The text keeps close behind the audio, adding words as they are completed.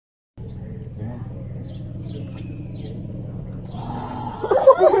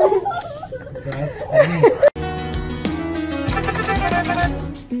That's funny.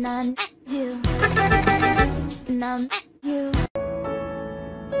 None you. None you.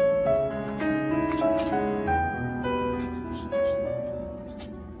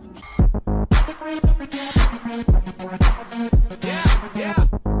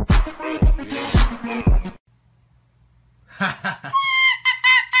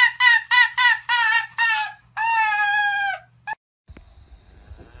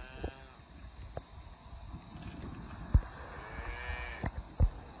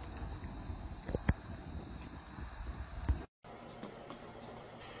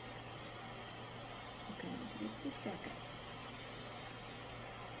 Just a second.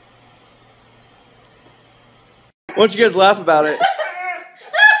 Why don't you guys laugh about it?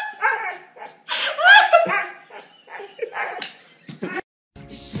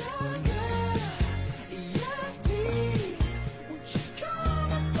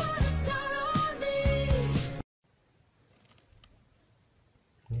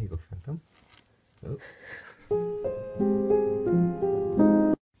 There you go, Phantom. Oh.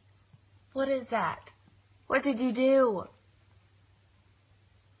 What is that? What did you do?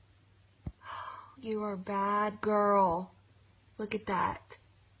 You are a bad girl. Look at that.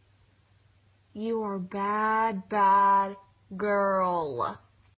 You are a bad, bad girl.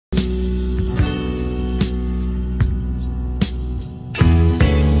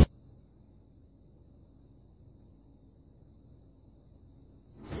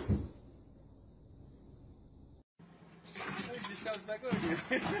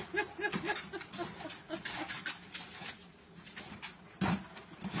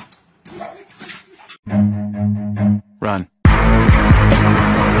 Run.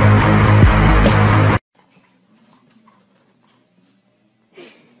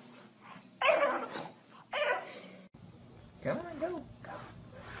 Come on, go. Go.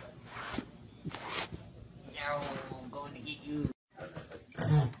 No, I'm going to get you.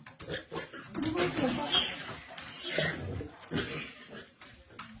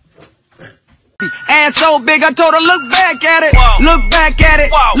 Ass so big, I told her, look back at it. Whoa. Look back at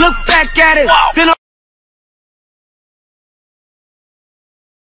it. Whoa. Look back at it. Whoa. Then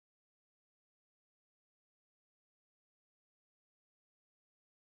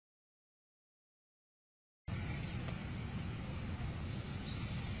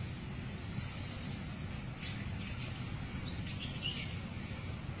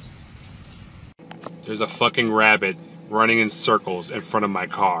There's a fucking rabbit running in circles in front of my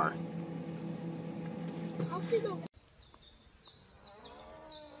car. I'll see the.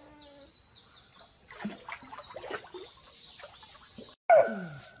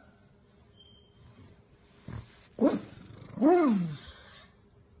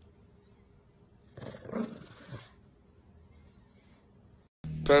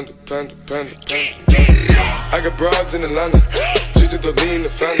 Panda, panda, panda, panda. I got broads in Atlanta, just at the lean, the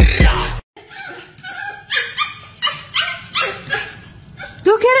family.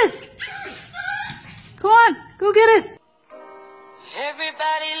 Go get it! Come on, go get it!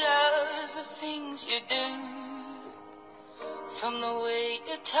 Everybody loves the things you do, from the way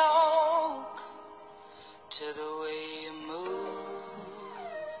you talk to the way you move.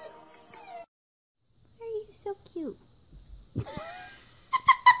 Why are you so cute?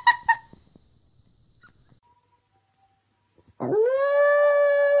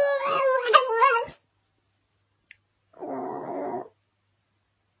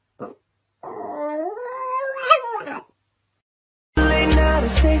 to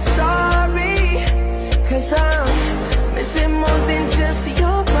say sorry, 'cause I'm missing more than just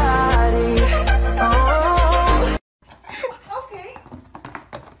your body. Oh. Okay.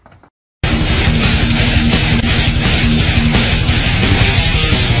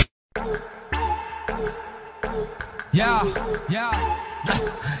 Yeah, yeah,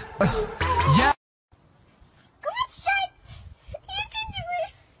 yeah. Come on, Stripe! You can do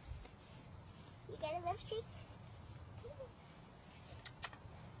it! You got a left streak?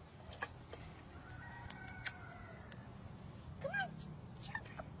 Come on, jump!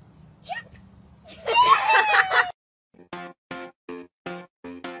 Jump!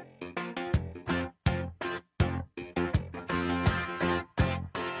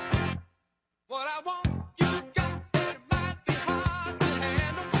 What I want, you got, it might be hard to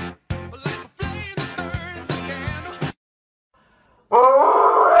handle, but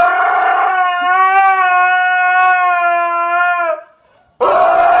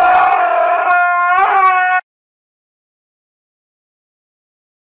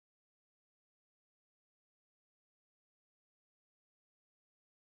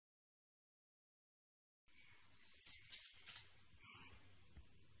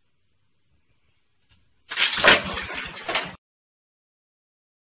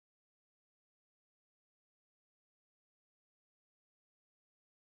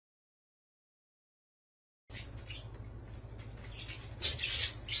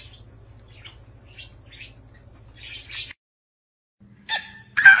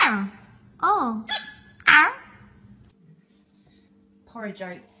horror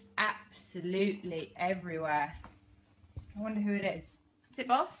jokes absolutely everywhere. I wonder who it is. Is it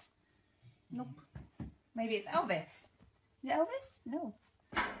Boss? Nope. Maybe it's Elvis. Is it Elvis? No.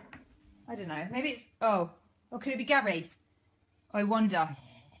 I don't know. Maybe it's... Oh, could it be Gary? I wonder.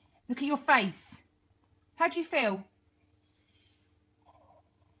 Look at your face. How do you feel?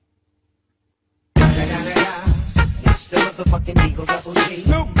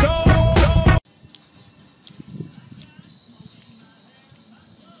 Snoop Dogg.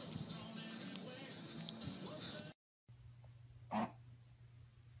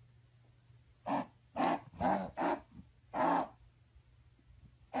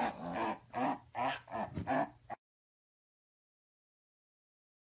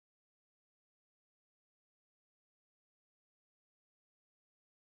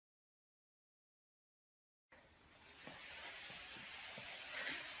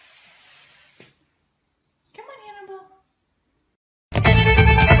 Come on, Hannibal.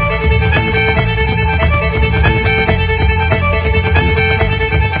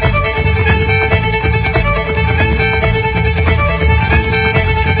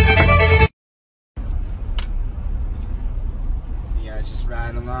 Yeah, just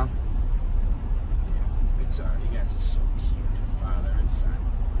riding along. Yeah, it's alright. You guys are so cute, father and son.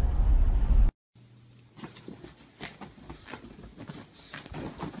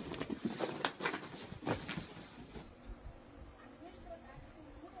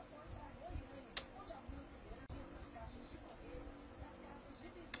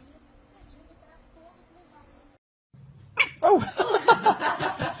 Oh!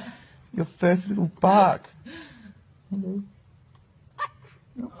 Your first little bark. Hello.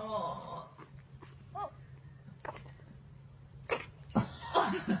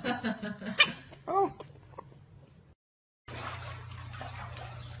 Oh.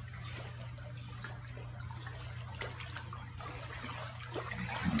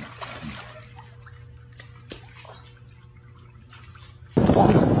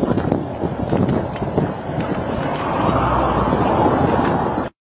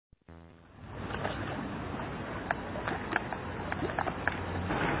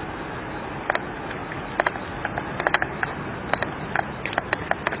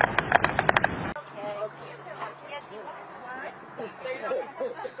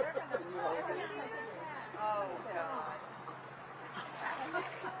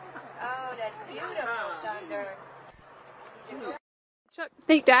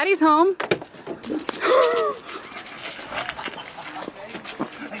 Think Daddy's home.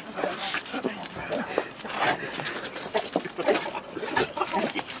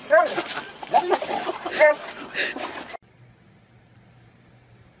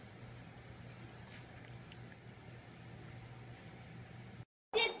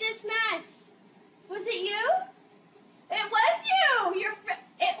 Did this mess? Was it you? It was you.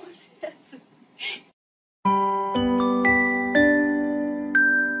 It was.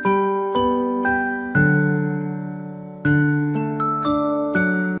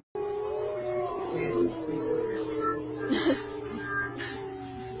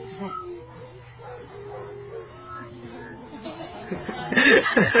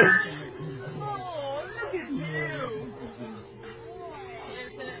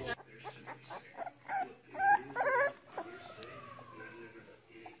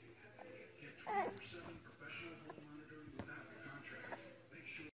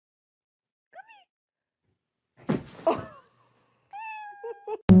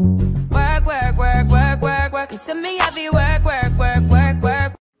 Work, work, work, work, work, work. You see me heavy work, work, work, work,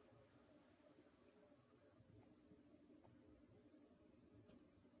 work.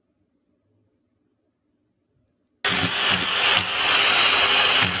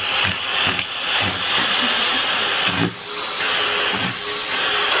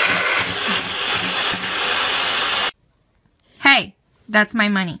 Hey, that's my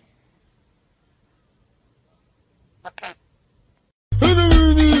money.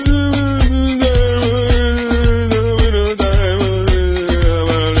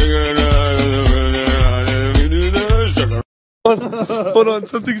 Hold on,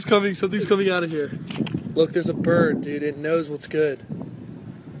 something's coming out of here. Look, there's a bird, dude. It knows what's good.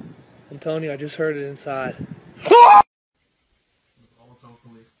 I'm telling you, I just heard it inside.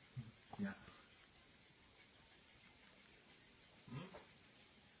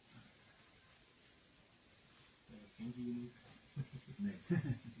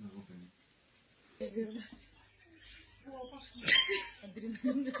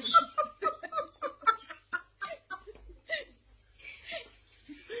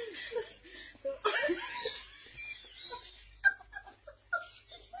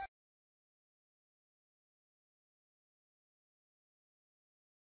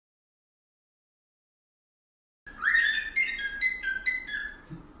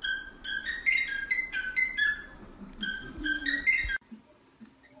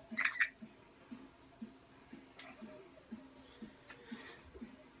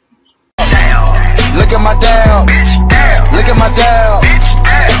 at my dab. Look at my dab.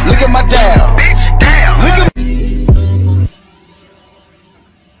 Look at my dab. Look at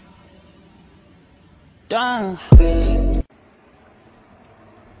down.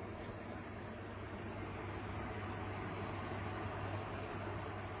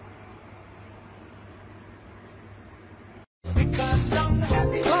 Because I'm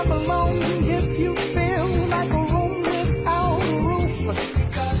happy. Clap along if you feel like a room without a roof.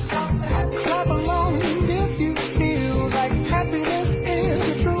 Because I'm happy. Clap along if you feel like happiness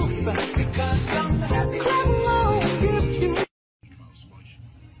is the truth. Because I'm happy. Clap along if you.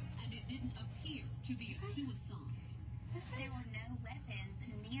 And it didn't appear to be a suicide. There were no weapons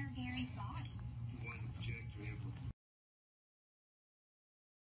near Gary's body.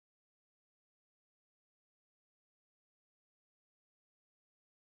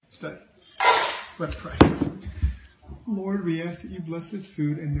 Stay. Let's pray. Lord, we ask that you bless this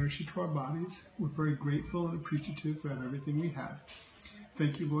food and nourish it to our bodies. We're very grateful and appreciative for everything we have.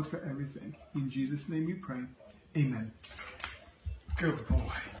 Thank you, Lord, for everything. In Jesus' name we pray. Amen. Good boy.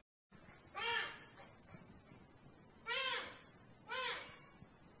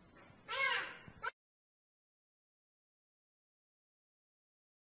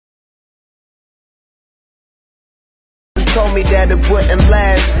 Told me that it wouldn't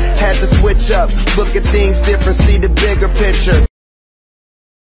last. Had to switch up, look at things different, see the bigger picture.